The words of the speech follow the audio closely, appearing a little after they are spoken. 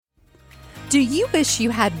Do you wish you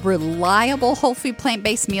had reliable whole food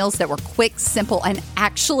plant-based meals that were quick, simple, and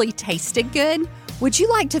actually tasted good? Would you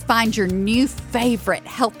like to find your new favorite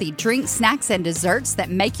healthy drinks, snacks, and desserts that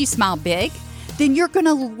make you smile big? Then you're going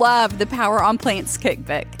to love the Power on Plants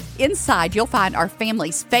cookbook. Inside, you'll find our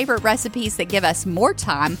family's favorite recipes that give us more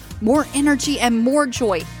time, more energy, and more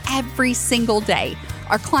joy every single day.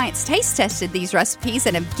 Our clients taste tested these recipes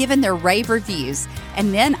and have given their rave reviews.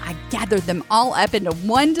 And then I gathered them all up into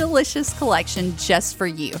one delicious collection just for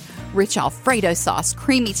you. Rich Alfredo sauce,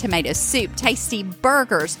 creamy tomato soup, tasty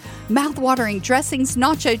burgers, mouth-watering dressings,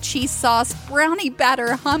 nacho cheese sauce, brownie batter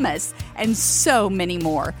hummus, and so many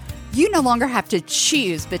more. You no longer have to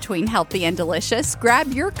choose between healthy and delicious.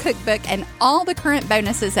 Grab your cookbook and all the current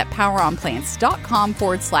bonuses at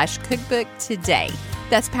poweronplants.com/cookbook today.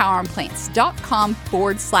 That's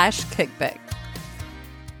poweronplants.com/cookbook.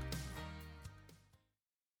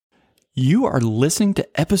 You are listening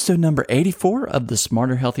to episode number 84 of the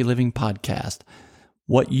Smarter Healthy Living podcast.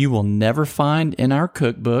 What you will never find in our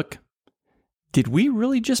cookbook. Did we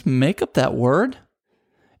really just make up that word?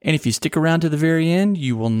 And if you stick around to the very end,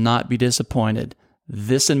 you will not be disappointed.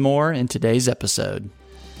 This and more in today's episode.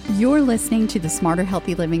 You're listening to the Smarter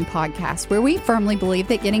Healthy Living podcast, where we firmly believe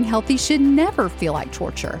that getting healthy should never feel like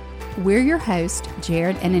torture. We're your hosts,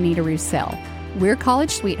 Jared and Anita Roussel. We're college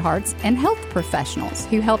sweethearts and health professionals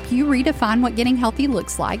who help you redefine what getting healthy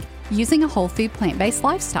looks like using a whole food plant-based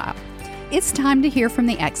lifestyle. It's time to hear from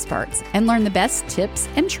the experts and learn the best tips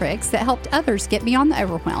and tricks that helped others get beyond the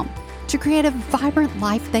overwhelm to create a vibrant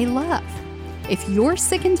life they love. If you're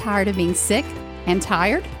sick and tired of being sick and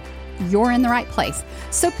tired, you're in the right place.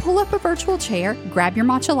 So pull up a virtual chair, grab your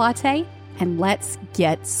matcha latte, and let's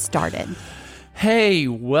get started. Hey,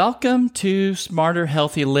 welcome to Smarter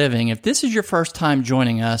Healthy Living. If this is your first time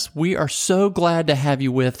joining us, we are so glad to have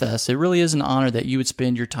you with us. It really is an honor that you would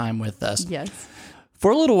spend your time with us. Yes. For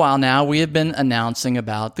a little while now, we have been announcing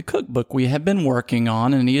about the cookbook we have been working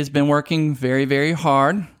on, and he has been working very, very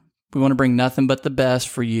hard. We want to bring nothing but the best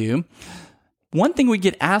for you. One thing we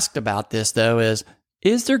get asked about this, though, is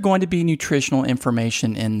there going to be nutritional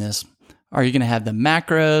information in this? Are you going to have the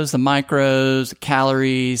macros, the micros, the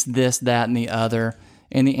calories, this, that, and the other?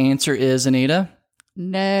 And the answer is, Anita?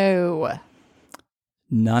 No.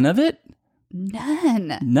 None of it?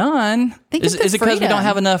 None? Is it because we don't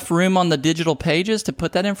have enough room on the digital pages to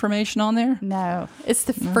put that information on there? No. It's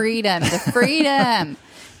the freedom. The freedom.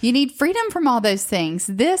 You need freedom from all those things.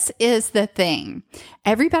 This is the thing.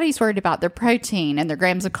 Everybody's worried about their protein and their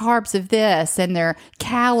grams of carbs of this and their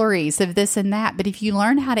calories of this and that. But if you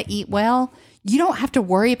learn how to eat well, you don't have to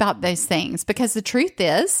worry about those things, because the truth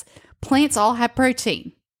is plants all have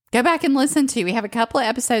protein. Go back and listen to. We have a couple of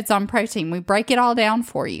episodes on protein. We break it all down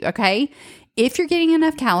for you, okay? If you're getting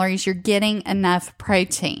enough calories, you're getting enough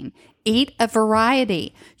protein. Eat a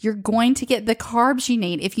variety. You're going to get the carbs you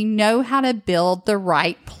need if you know how to build the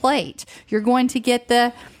right plate. You're going to get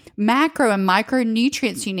the macro and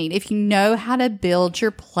micronutrients you need if you know how to build your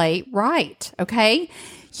plate right, okay?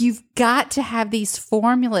 You've got to have these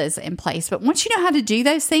formulas in place. But once you know how to do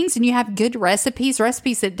those things and you have good recipes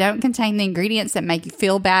that don't contain the ingredients that make you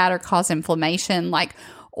feel bad or cause inflammation, like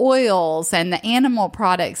oils and the animal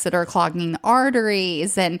products that are clogging the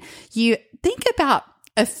arteries, and you think about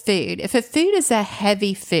a food. If a food is a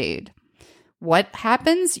heavy food, what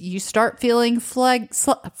happens? You start feeling sluggish.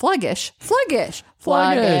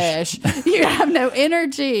 You have no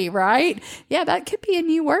energy, right? Yeah, that could be a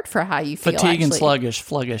new word for how you feel. Fatigue and sluggish.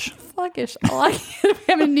 Sluggish. I like it. We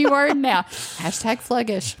have a new word now.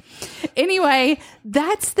 #sluggish. Anyway,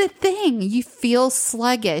 that's the thing. You feel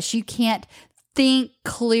sluggish. You can't think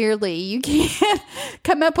clearly. You can't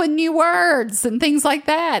come up with new words and things like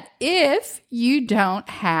that if you don't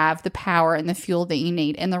have the power and the fuel that you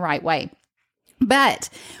need in the right way. But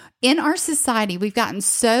in our society, we've gotten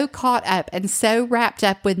so caught up and so wrapped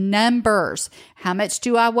up with numbers. How much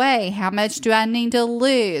do I weigh? How much do I need to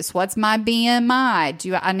lose? What's my BMI?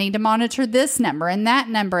 Do I need to monitor this number and that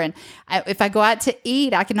number? And if I go out to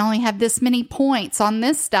eat, I can only have this many points on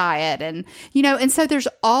this diet. And, and so there's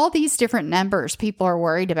all these different numbers people are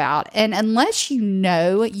worried about. And unless you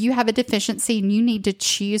know you have a deficiency and you need to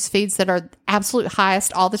choose foods that are absolute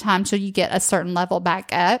highest all the time till you get a certain level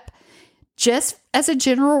back up, just as a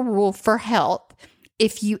general rule for health,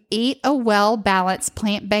 if you eat a well-balanced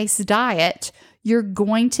plant-based diet, you're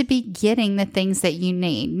going to be getting the things that you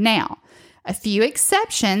need. Now, a few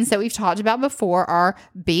exceptions that we've talked about before are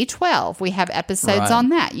B12. We have episodes on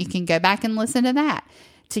that. You can go back and listen to that.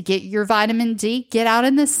 To get your vitamin D, get out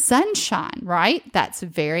in the sunshine, right? That's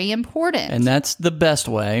very important. And that's the best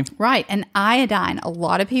way. Right. And iodine. A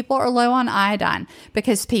lot of people are low on iodine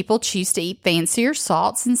because people choose to eat fancier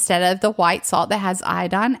salts instead of the white salt that has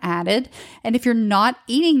iodine added. And if you're not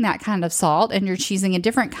eating that kind of salt and you're choosing a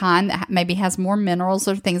different kind that maybe has more minerals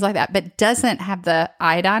or things like that, but doesn't have the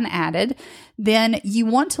iodine added, then you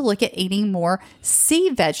want to look at eating more sea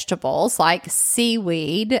vegetables like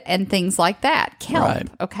seaweed and things like that. Kelp, Right.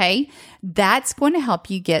 okay? That's going to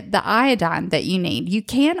help you get the iodine that you need. You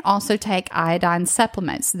can also take iodine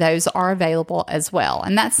supplements. Those are available as well.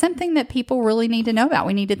 And that's something that people really need to know about.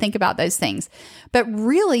 We need to think about those things. But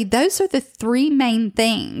really, those are the three main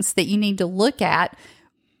things that you need to look at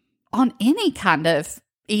on any kind of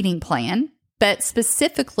eating plan, but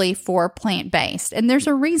specifically for plant-based. And there's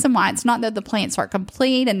a reason why. It's not that the plants are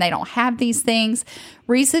complete and they don't have these things.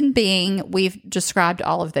 Reason being, we've described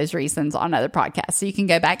all of those reasons on other podcasts. So you can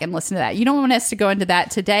go back and listen to that. You don't want us to go into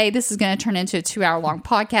that today. This is going to turn into a 2-hour-long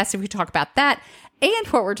podcast if we talk about that and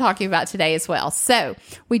what we're talking about today as well. So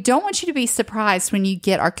we don't want you to be surprised when you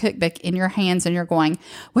get our cookbook in your hands and you're going,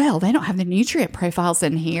 well, they don't have the nutrient profiles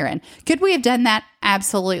in here. And could we have done that?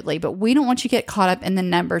 Absolutely. But we don't want you to get caught up in the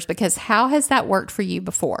numbers, because how has that worked for you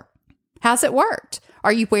before? How's it worked?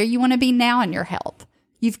 Are you where you want to be now in your health?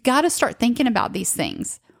 You've got to start thinking about these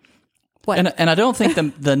things. What? And I don't think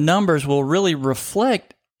the numbers will really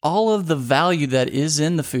reflect all of the value that is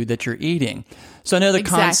in the food that you're eating. So I know the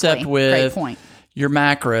concept with Great point. Your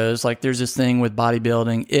macros, like there's this thing with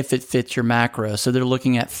bodybuilding, if it fits your macros. So they're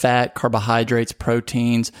looking at fat, carbohydrates,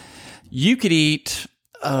 proteins. You could eat,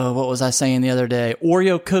 what was I saying the other day?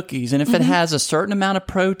 Oreo cookies. And if it has a certain amount of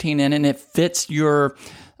protein in it and it fits your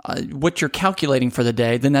what you're calculating for the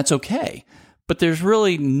day, then that's okay. But there's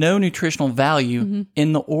really no nutritional value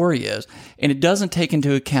in the Oreos. And it doesn't take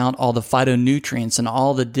into account all the phytonutrients and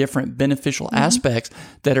all the different beneficial aspects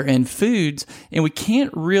that are in foods. And we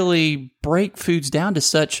can't really break foods down to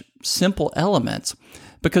such simple elements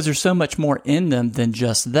because there's so much more in them than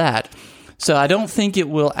just that. So I don't think it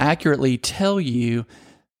will accurately tell you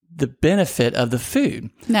the benefit of the food.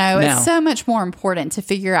 No, it's so much more important to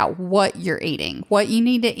figure out what you're eating, what you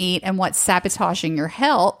need to eat, and what's sabotaging your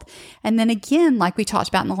health. And then again, like we talked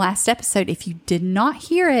about in the last episode, if you did not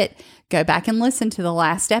hear it, go back and listen to the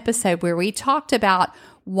last episode where we talked about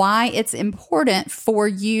why it's important for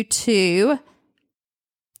you to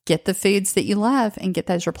get the foods that you love and get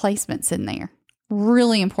those replacements in there.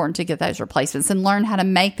 Really important to get those replacements and learn how to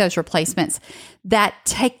make those replacements that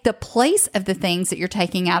take the place of the things that you're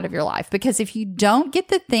taking out of your life. Because if you don't get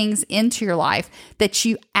the things into your life that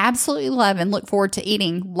you absolutely love and look forward to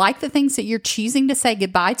eating, like the things that you're choosing to say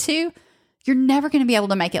goodbye to, you're never going to be able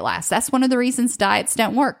to make it last. That's one of the reasons diets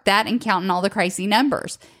don't work. That and counting all the crazy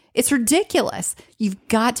numbers. It's ridiculous. You've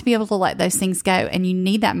got to be able to let those things go, and you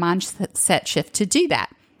need that mindset shift to do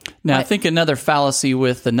that. Now, I think another fallacy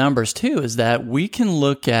with the numbers, too, is that we can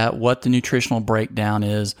look at what the nutritional breakdown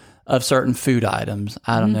is of certain food items.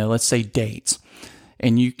 I don't know, let's say dates.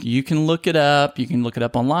 And you can look it up. You can look it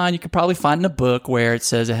up online. You could probably find in a book where it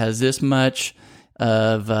says it has this much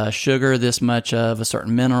of sugar, this much of a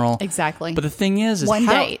certain mineral. Exactly. But the thing is one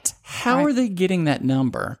date. How are they getting that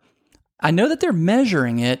number? I know that they're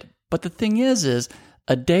measuring it, but the thing is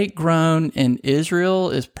a date grown in Israel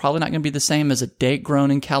is probably not going to be the same as a date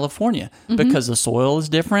grown in California because the soil is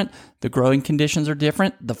different, the growing conditions are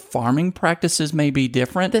different, the farming practices may be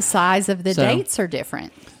different. The size of the dates are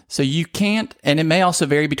different. So you can't, and it may also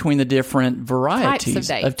vary between the different varieties Types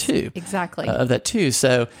of dates. of two. Exactly. Of that too.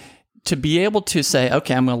 So to be able to say,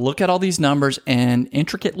 okay, I'm going to look at all these numbers and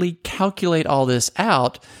intricately calculate all this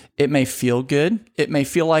out, it may feel good. It may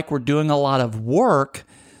feel like we're doing a lot of work,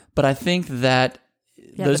 but I think that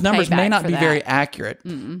those numbers may not be very accurate.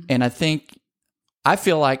 And I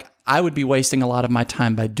feel like I would be wasting a lot of my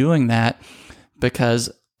time by doing that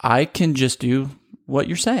because I can just do what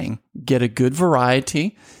you're saying, get a good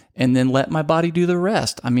variety and then let my body do the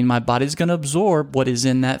rest. I mean, my body's going to absorb what is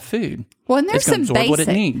in that food. Well, and there's some what it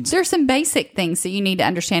needs. There's some basic things that you need to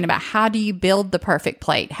understand about how do you build the perfect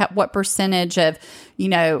plate? What percentage of,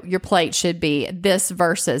 your plate should be this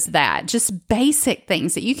versus that? Just basic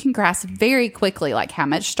things that you can grasp very quickly, like how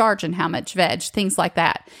much starch and how much veg, things like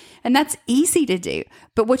that. And that's easy to do.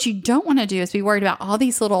 But what you don't want to do is be worried about all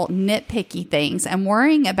these little nitpicky things. And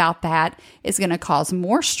worrying about that is going to cause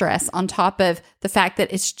more stress on top of the fact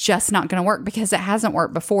that it's just not going to work because it hasn't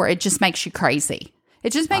worked before. It just makes you crazy.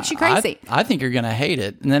 It just makes you crazy. I think you're going to hate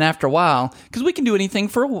it. And then after a while, because we can do anything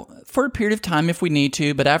for a period of time if we need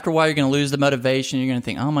to, but after a while, you're going to lose the motivation. You're going to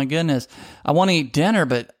think, oh my goodness, I want to eat dinner,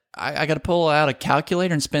 but I got to pull out a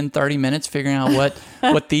calculator and spend 30 minutes figuring out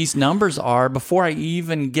what these numbers are before I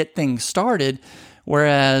even get things started.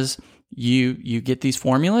 Whereas you get these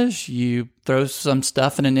formulas, you throw some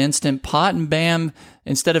stuff in an Instant Pot, and bam,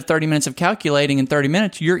 instead of 30 minutes of calculating in 30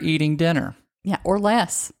 minutes, you're eating dinner. Yeah, or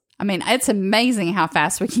less. I mean, it's amazing how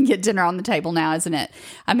fast we can get dinner on the table now, isn't it?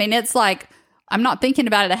 I mean, it's like, I'm not thinking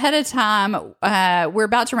about it ahead of time. We're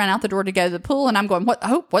about to run out the door to go to the pool, and I'm going,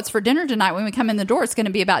 what's for dinner tonight? When we come in the door, it's going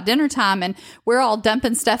to be about dinner time, and we're all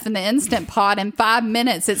dumping stuff in the Instant Pot. In 5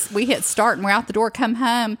 minutes, we hit start, and we're out the door, come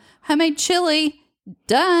home, homemade chili,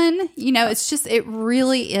 done. You know, it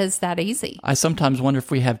really is that easy. I sometimes wonder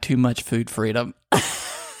if we have too much food freedom.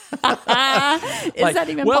 Is that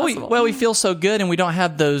even possible? We feel so good, and we don't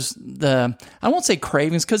have I won't say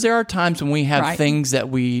cravings, because there are times when we have things that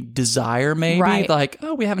we desire, maybe like,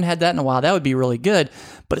 oh, we haven't had that in a while. That would be really good.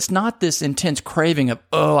 But it's not this intense craving of,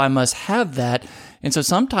 oh, I must have that. And so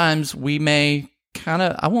sometimes we may kind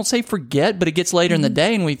of, I won't say forget, but it gets later in the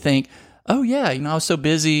day and we think, oh yeah, I was so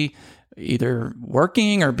busy either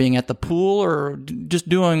working or being at the pool or just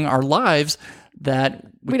doing our lives that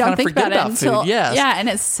we don't think about it until, food. Yes. Yeah, and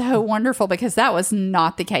it's so wonderful because that was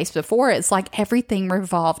not the case before. It's like everything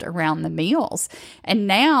revolved around the meals. And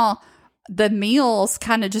now the meals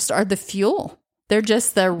kind of just are the fuel. They're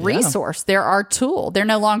just the resource. They're our tool. They're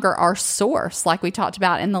no longer our source, like we talked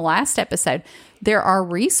about in the last episode. They're our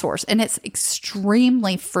resource, and it's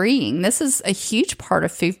extremely freeing. This is a huge part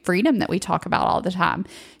of food freedom that we talk about all the time.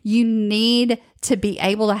 You need to be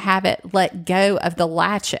able to have it let go of the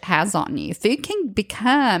latch it has on you. Food can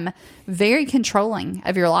become very controlling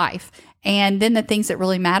of your life. And then the things that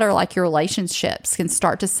really matter, like your relationships, can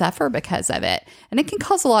start to suffer because of it. And it can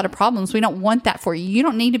cause a lot of problems. We don't want that for you. You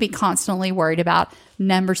don't need to be constantly worried about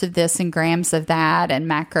numbers of this and grams of that and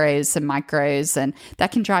macros and micros, and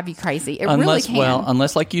that can drive you crazy. It really can. Well,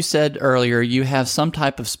 unless, like you said earlier, you have some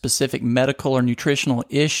type of specific medical or nutritional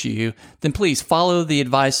issue, then please follow the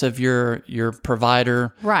advice of your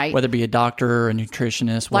provider, right? Whether it be a doctor or a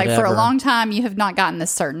nutritionist, whatever. Like for a long time, you have not gotten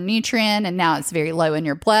this certain nutrient, and now it's very low in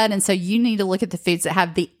your blood, and so you need to look at the foods that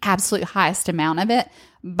have the absolute highest amount of it.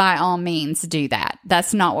 By all means, do that.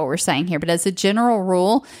 That's not what we're saying here. But as a general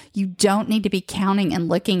rule, you don't need to be counting and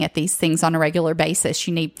looking at these things on a regular basis.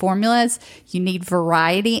 You need formulas. You need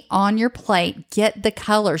variety on your plate. Get the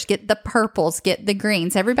colors. Get the purples. Get the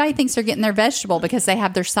greens. Everybody thinks they're getting their vegetable because they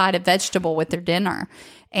have their side of vegetable with their dinner.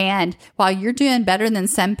 And while you're doing better than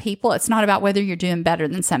some people, it's not about whether you're doing better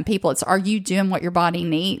than some people. It's, are you doing what your body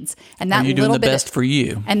needs? And that are you doing the best for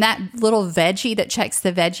you? And that little veggie that checks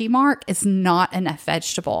the veggie mark is not enough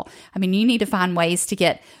vegetable. I mean, you need to find ways to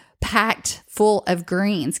get packed full of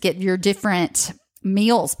greens, get your different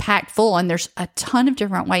meals packed full. And there's a ton of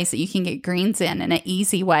different ways that you can get greens in an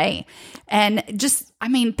easy way. And just, I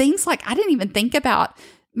mean, things like, I didn't even think about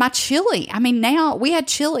my chili. I mean, now we had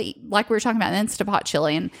chili, like we were talking about the Instant Pot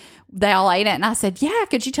chili, and they all ate it. And I said, yeah,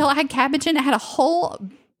 could you tell I had cabbage in it? It had a whole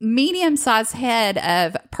medium-sized head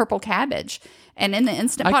of purple cabbage. And in the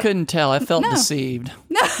Instant Pot, I couldn't tell. I felt deceived.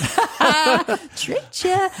 No, tricked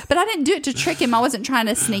you. But I didn't do it to trick him. I wasn't trying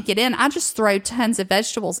to sneak it in. I just throw tons of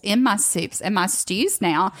vegetables in my soups and my stews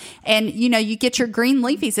now. And, you get your green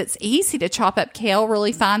leafies. It's easy to chop up kale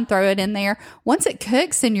really fine, throw it in there. Once it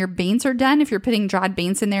cooks and your beans are done, if you're putting dried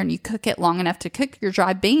beans in there and you cook it long enough to cook your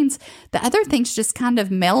dried beans, the other things just kind of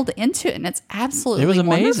meld into it. And it's absolutely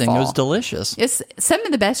wonderful. It was amazing. Wonderful. It was delicious. It's some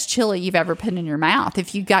of the best chili you've ever put in your mouth.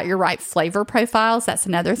 If you got your right flavor profiles, that's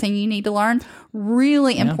another thing you need to learn.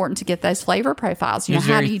 Really important to get those flavor profiles.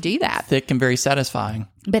 How do you do that? Thick and very satisfying.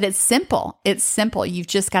 But it's simple. It's simple. You've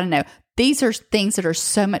just got to know. These are things that are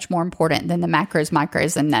so much more important than the macros,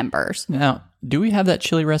 micros, and numbers. Now, do we have that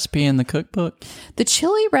chili recipe in the cookbook? The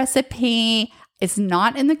chili recipe is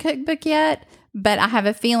not in the cookbook yet. But I have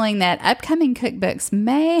a feeling that upcoming cookbooks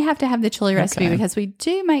may have to have the chili recipe because we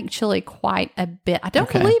do make chili quite a bit. I don't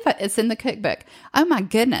believe it's in the cookbook. Oh my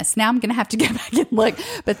goodness. Now I'm going to have to go back and look.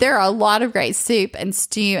 But there are a lot of great soup and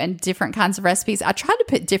stew and different kinds of recipes. I tried to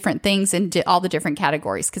put different things in all the different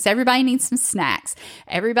categories because everybody needs some snacks.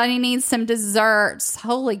 Everybody needs some desserts.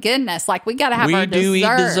 Holy goodness. Like we got to have our desserts. We do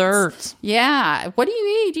eat desserts. Yeah. What do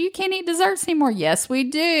you eat? You can't eat desserts anymore. Yes, we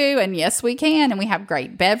do. And yes, we can. And we have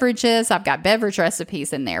great beverages. I've got beverage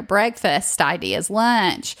recipes in there, breakfast ideas,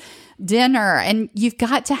 lunch, dinner, and you've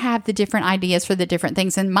got to have the different ideas for the different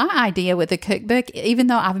things. And my idea with the cookbook, even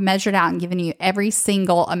though I've measured out and given you every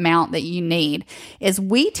single amount that you need, is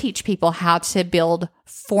we teach people how to build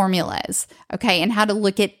formulas, and how to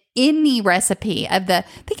look at any recipe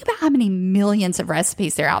think about how many millions of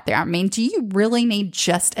recipes there are out there. I mean, do you really need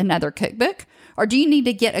just another cookbook? Or do you need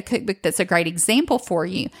to get a cookbook that's a great example for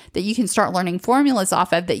you that you can start learning formulas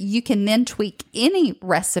off of that you can then tweak any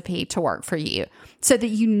recipe to work for you so that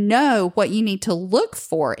you know what you need to look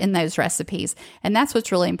for in those recipes? And that's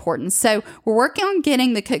what's really important. So we're working on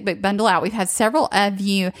getting the cookbook bundle out. We've had several of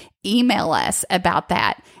you email us about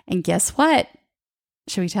that. And guess what?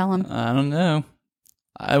 Should we tell them? I don't know.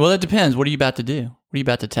 Well, it depends. What are you about to do? What are you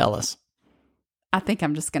about to tell us? I think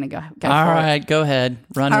I'm just going to go All for right, it. go ahead.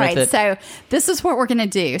 Run All with right, it. so this is what we're going to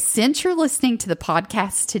do. Since you're listening to the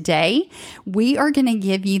podcast today, we are going to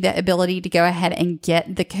give you the ability to go ahead and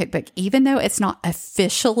get the cookbook. Even though it's not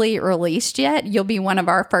officially released yet, you'll be one of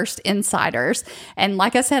our first insiders. And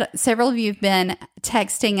like I said, several of you have been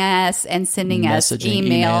texting us and sending us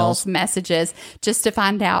emails, messages, just to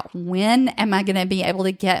find out when am I going to be able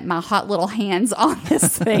to get my hot little hands on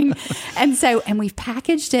this thing. And we've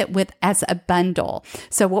packaged it as a bundle.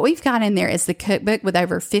 So what we've got in there is the cookbook with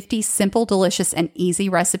over 50 simple, delicious, and easy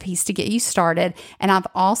recipes to get you started. And I've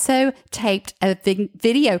also taped a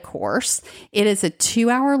video course. It is a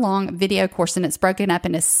 2-hour long video course, and it's broken up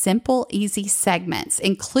into simple, easy segments,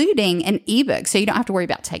 including an ebook. So you don't have to worry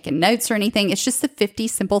about taking notes or anything. It's just the 50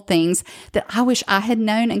 simple things that I wish I had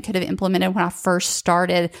known and could have implemented when I first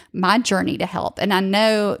started my journey to health. And I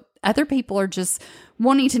know other people are just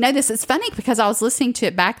wanting to know this. It's funny because I was listening to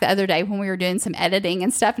it back the other day when we were doing some editing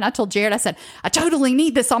and stuff. And I told Jared, I said, I totally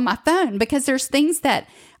need this on my phone because there's things that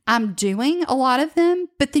I'm doing, a lot of them,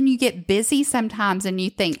 but then you get busy sometimes and you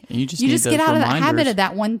think, you just get out of the habit of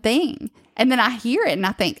that one thing. And then I hear it and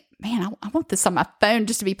I think, man, I want this on my phone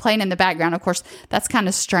just to be playing in the background. Of course, that's kind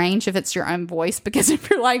of strange if it's your own voice, because if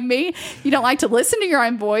you're like me, you don't like to listen to your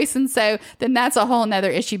own voice. And so then that's a whole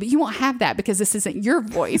nother issue, but you won't have that because this isn't your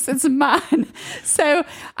voice, it's mine. So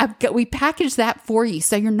we packaged that for you.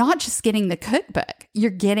 So you're not just getting the cookbook,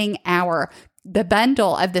 you're getting the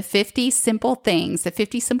bundle of the 50 simple things, the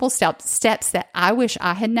 50 simple steps that I wish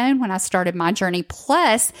I had known when I started my journey,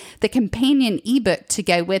 plus the companion ebook to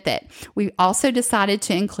go with it. We also decided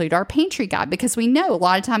to include our pantry guide because we know a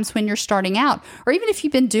lot of times when you're starting out, or even if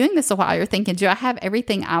you've been doing this a while, you're thinking, do I have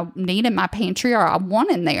everything I need in my pantry or I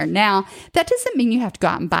want in there? Now, that doesn't mean you have to go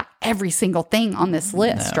out and buy every single thing on this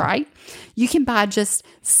list, right? You can buy just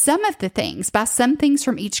some of the things, buy some things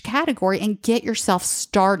from each category and get yourself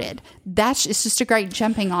started. It's just a great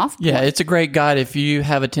jumping off point. Yeah, it's a great guide if you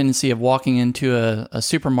have a tendency of walking into a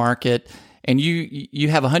supermarket and you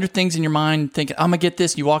have 100 things in your mind thinking, I'm going to get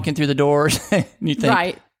this. You walk in through the doors and you think,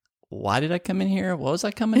 right. Why did I come in here? What was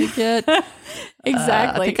I coming to get?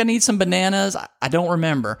 Exactly. I think I need some bananas. I don't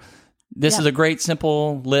remember. This is a great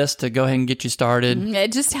simple list to go ahead and get you started.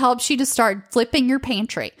 It just helps you to start flipping your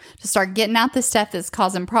pantry, to start getting out the stuff that's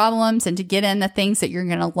causing problems and to get in the things that you're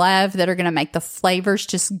going to love that are going to make the flavors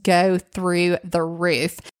just go through the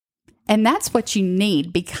roof. And that's what you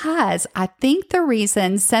need, because I think the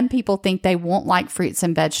reason some people think they won't like fruits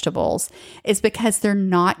and vegetables is because they're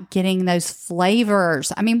not getting those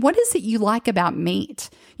flavors. I mean, what is it you like about meat?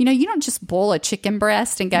 You know, you don't just boil a chicken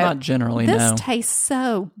breast and go, not generally, this tastes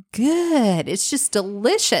so good. It's just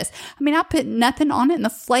delicious. I mean, I put nothing on it and the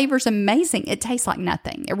flavor's amazing. It tastes like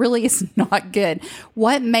nothing. It really is not good.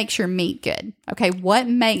 What makes your meat good? Okay, what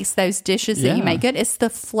makes those dishes that you make good? It's the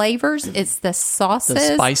flavors, it's the sauces,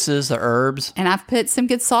 the spices, the herbs. And I've put some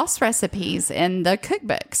good sauce recipes in the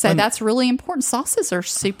cookbook. So that's really important. Sauces are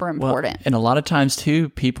super important. Well, and a lot of times too,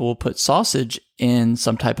 people will put sausage in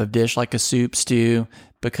some type of dish like a soup, stew,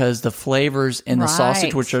 because the flavors in the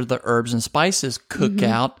sausage, which are the herbs and spices, cook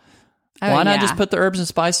out. Why not just put the herbs and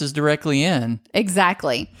spices directly in?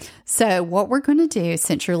 Exactly. So what we're going to do,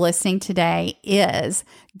 since you're listening today, is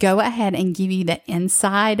go ahead and give you the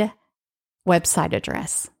inside website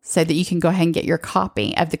address so that you can go ahead and get your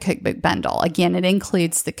copy of the cookbook bundle. Again, it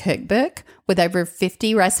includes the cookbook with over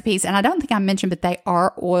 50 recipes. And I don't think I mentioned, but they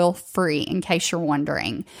are oil-free, in case you're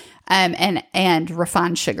wondering, and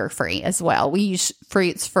refined sugar-free as well. We use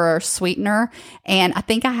fruits for sweetener, and I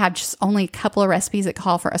think I have just only a couple of recipes that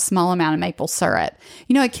call for a small amount of maple syrup.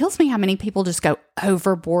 You know, it kills me how many people just go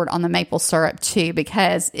overboard on the maple syrup too,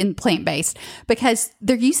 because in plant-based, because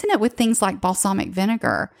they're using it with things like balsamic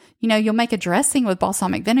vinegar. You know, you'll make a dressing with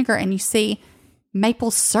balsamic vinegar and you see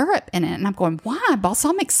maple syrup in it. And I'm going, why?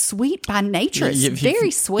 Balsamic's sweet by nature. It's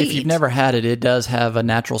very sweet. If you've never had it, it does have a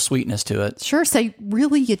natural sweetness to it. Sure. So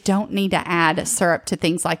really, you don't need to add syrup to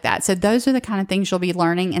things like that. So those are the kind of things you'll be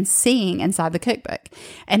learning and seeing inside the cookbook.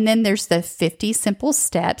 And then there's the 50 simple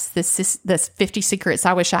steps, this 50 secrets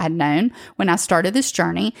I wish I had known when I started this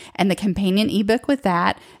journey, and the companion ebook with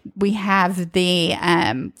that. We have the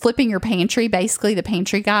flipping your pantry, basically the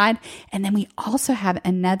pantry guide. And then we also have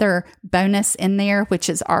another bonus in there, which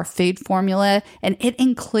is our food formula. And it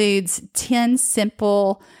includes 10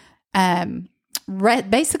 simple,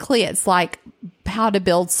 basically it's like how to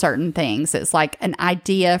build certain things. It's like an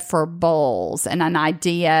idea for bowls and an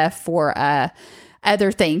idea for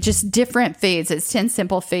other things, just different foods. It's 10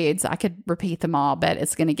 simple foods. I could repeat them all, but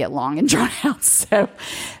it's going to get long and drawn out. So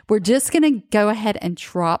we're just going to go ahead and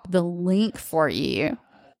drop the link for you.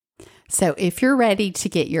 So if you're ready to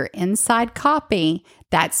get your inside copy,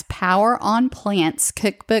 that's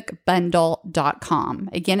PowerOnPlantsCookbookBundle.com.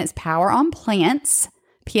 Again, it's PowerOnPlants,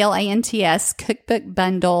 PLANTS,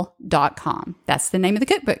 cookbookbundle.com. That's the name of the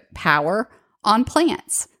cookbook, Power on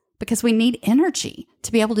Plants, because we need energy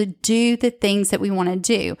to be able to do the things that we want to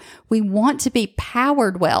do. We want to be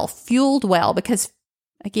powered well, fueled well, because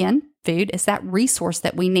again, food is that resource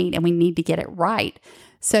that we need, and we need to get it right.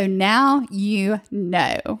 So now you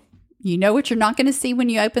know. You know what you're not going to see when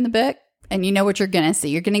you open the book, and you know what you're going to see.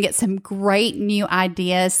 You're going to get some great new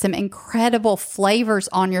ideas, some incredible flavors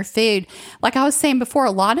on your food. Like I was saying before,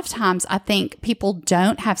 a lot of times I think people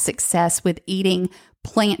don't have success with eating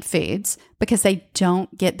plant foods because they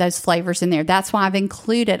don't get those flavors in there. That's why I've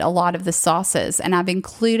included a lot of the sauces, and I've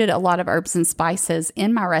included a lot of herbs and spices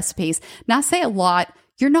in my recipes. And I say a lot,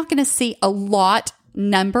 you're not going to see a lot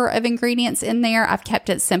number of ingredients in there. I've kept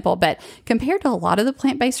it simple, but compared to a lot of the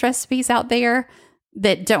plant-based recipes out there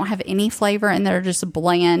that don't have any flavor and that are just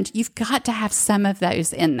bland, you've got to have some of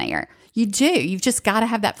those in there. You do. You've just got to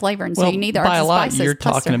have that flavor. And so you need the herbs and spices. You're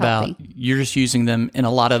talking about, you're just using them in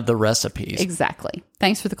a lot of the recipes. Exactly.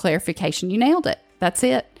 Thanks for the clarification. You nailed it. That's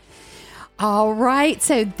it. All right.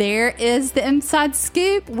 So there is the inside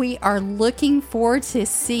scoop. We are looking forward to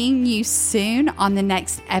seeing you soon on the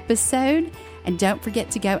next episode. And don't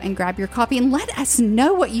forget to go and grab your copy and let us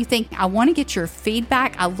know what you think. I want to get your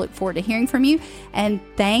feedback. I look forward to hearing from you. And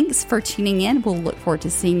thanks for tuning in. We'll look forward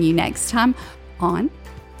to seeing you next time on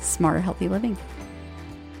Smarter Healthy Living.